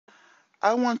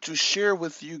I want to share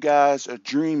with you guys a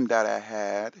dream that I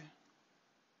had.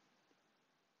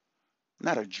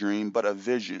 Not a dream, but a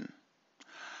vision.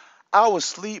 I was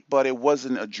asleep, but it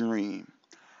wasn't a dream.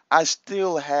 I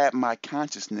still had my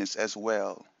consciousness as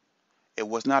well. It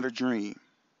was not a dream.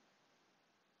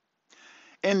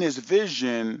 In this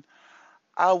vision,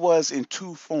 I was in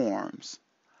two forms.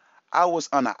 I was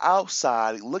on the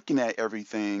outside looking at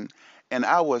everything, and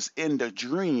I was in the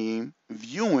dream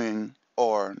viewing,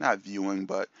 or not viewing,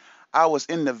 but I was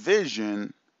in the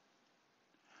vision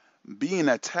being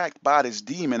attacked by this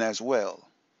demon as well.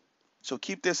 So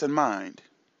keep this in mind.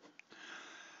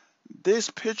 This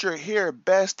picture here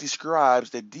best describes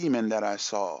the demon that I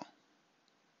saw.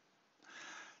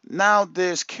 Now,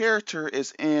 this character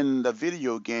is in the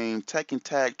video game Tekken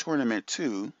Tag Tournament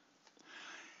 2,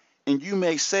 and you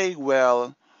may say,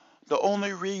 well, the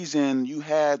only reason you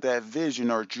had that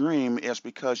vision or dream is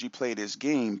because you played this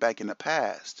game back in the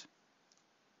past.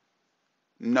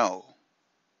 No.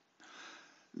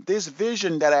 This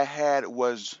vision that I had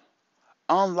was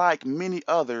unlike many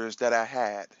others that I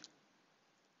had.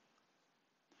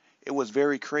 It was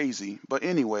very crazy. But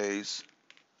anyways,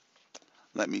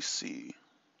 let me see.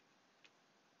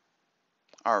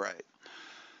 Alright.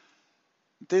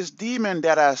 This demon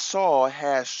that I saw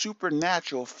has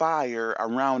supernatural fire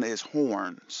around its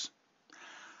horns.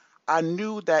 I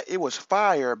knew that it was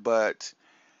fire, but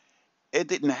it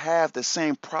didn't have the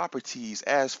same properties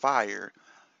as fire.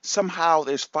 Somehow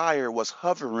this fire was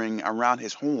hovering around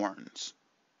his horns.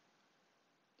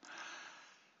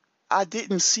 I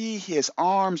didn't see his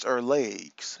arms or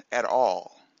legs at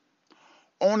all.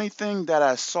 Only thing that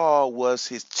I saw was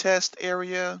his chest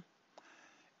area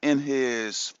and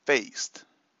his face.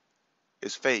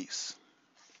 His face.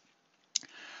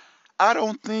 I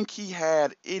don't think he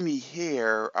had any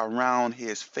hair around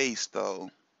his face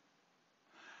though.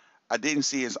 I didn't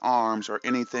see his arms or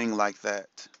anything like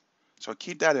that. So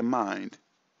keep that in mind.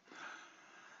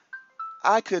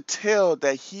 I could tell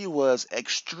that he was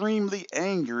extremely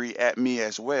angry at me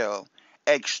as well.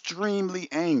 Extremely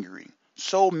angry.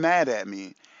 So mad at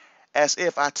me. As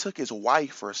if I took his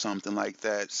wife or something like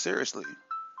that. Seriously.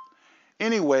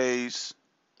 Anyways,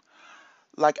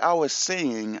 like I was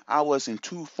saying, I was in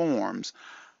two forms.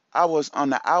 I was on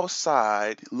the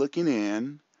outside looking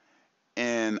in,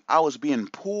 and I was being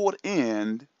pulled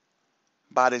in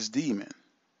by this demon.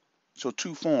 So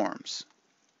two forms.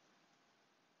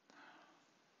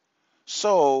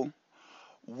 So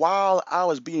while I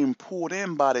was being pulled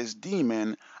in by this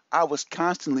demon, I was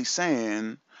constantly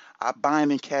saying, I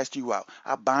bind and cast you out.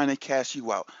 I bind and cast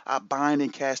you out. I bind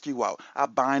and cast you out. I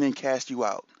bind and cast you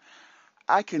out.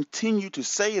 I continue to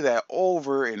say that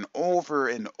over and over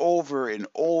and over and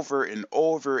over and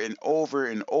over and over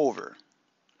and over.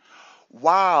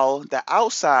 While the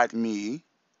outside me,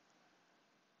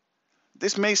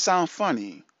 this may sound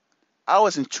funny, I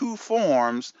was in two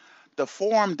forms. The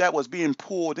form that was being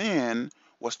pulled in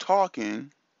was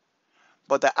talking,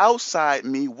 but the outside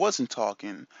me wasn't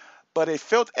talking. But it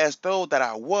felt as though that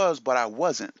I was, but I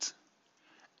wasn't.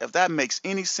 If that makes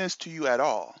any sense to you at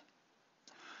all.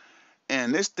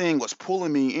 And this thing was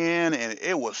pulling me in, and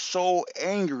it was so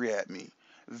angry at me.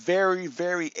 Very,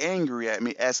 very angry at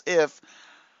me, as if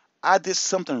I did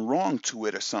something wrong to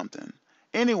it or something.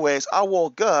 Anyways, I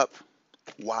woke up.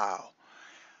 Wow.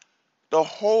 The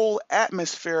whole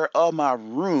atmosphere of my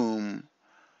room,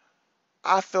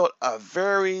 I felt a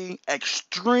very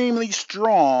extremely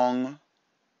strong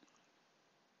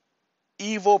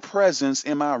evil presence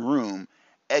in my room.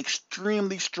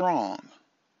 Extremely strong.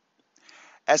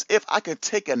 As if I could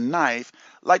take a knife,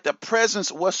 like the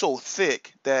presence was so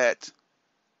thick that,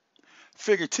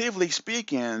 figuratively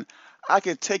speaking, I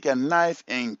could take a knife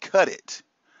and cut it.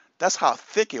 That's how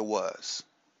thick it was.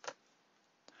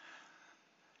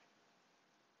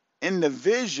 In the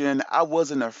vision, I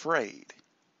wasn't afraid.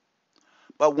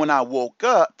 But when I woke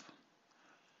up,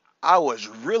 I was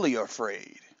really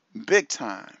afraid. Big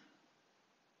time.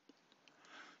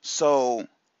 So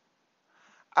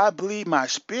I believe my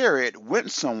spirit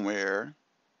went somewhere,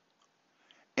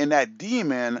 and that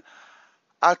demon,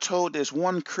 I told this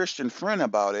one Christian friend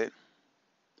about it,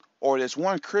 or this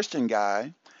one Christian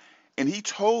guy, and he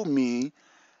told me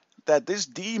that this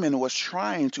demon was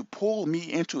trying to pull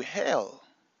me into hell.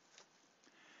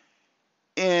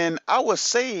 And I was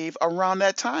saved around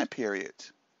that time period,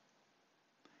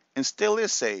 and still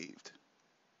is saved.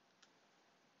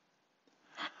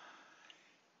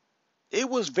 It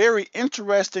was very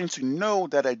interesting to know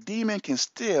that a demon can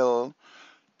still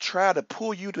try to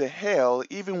pull you to hell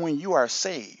even when you are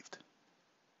saved.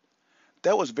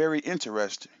 That was very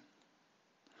interesting.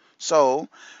 So,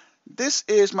 this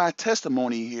is my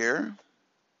testimony here.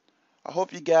 I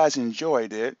hope you guys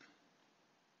enjoyed it.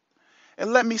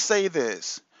 And let me say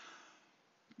this,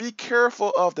 be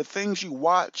careful of the things you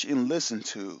watch and listen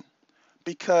to,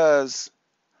 because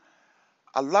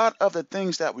a lot of the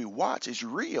things that we watch is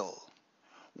real.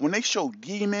 When they show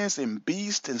demons and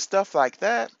beasts and stuff like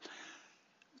that,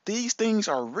 these things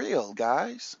are real,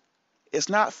 guys. It's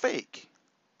not fake.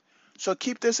 So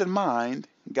keep this in mind.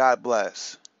 God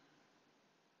bless.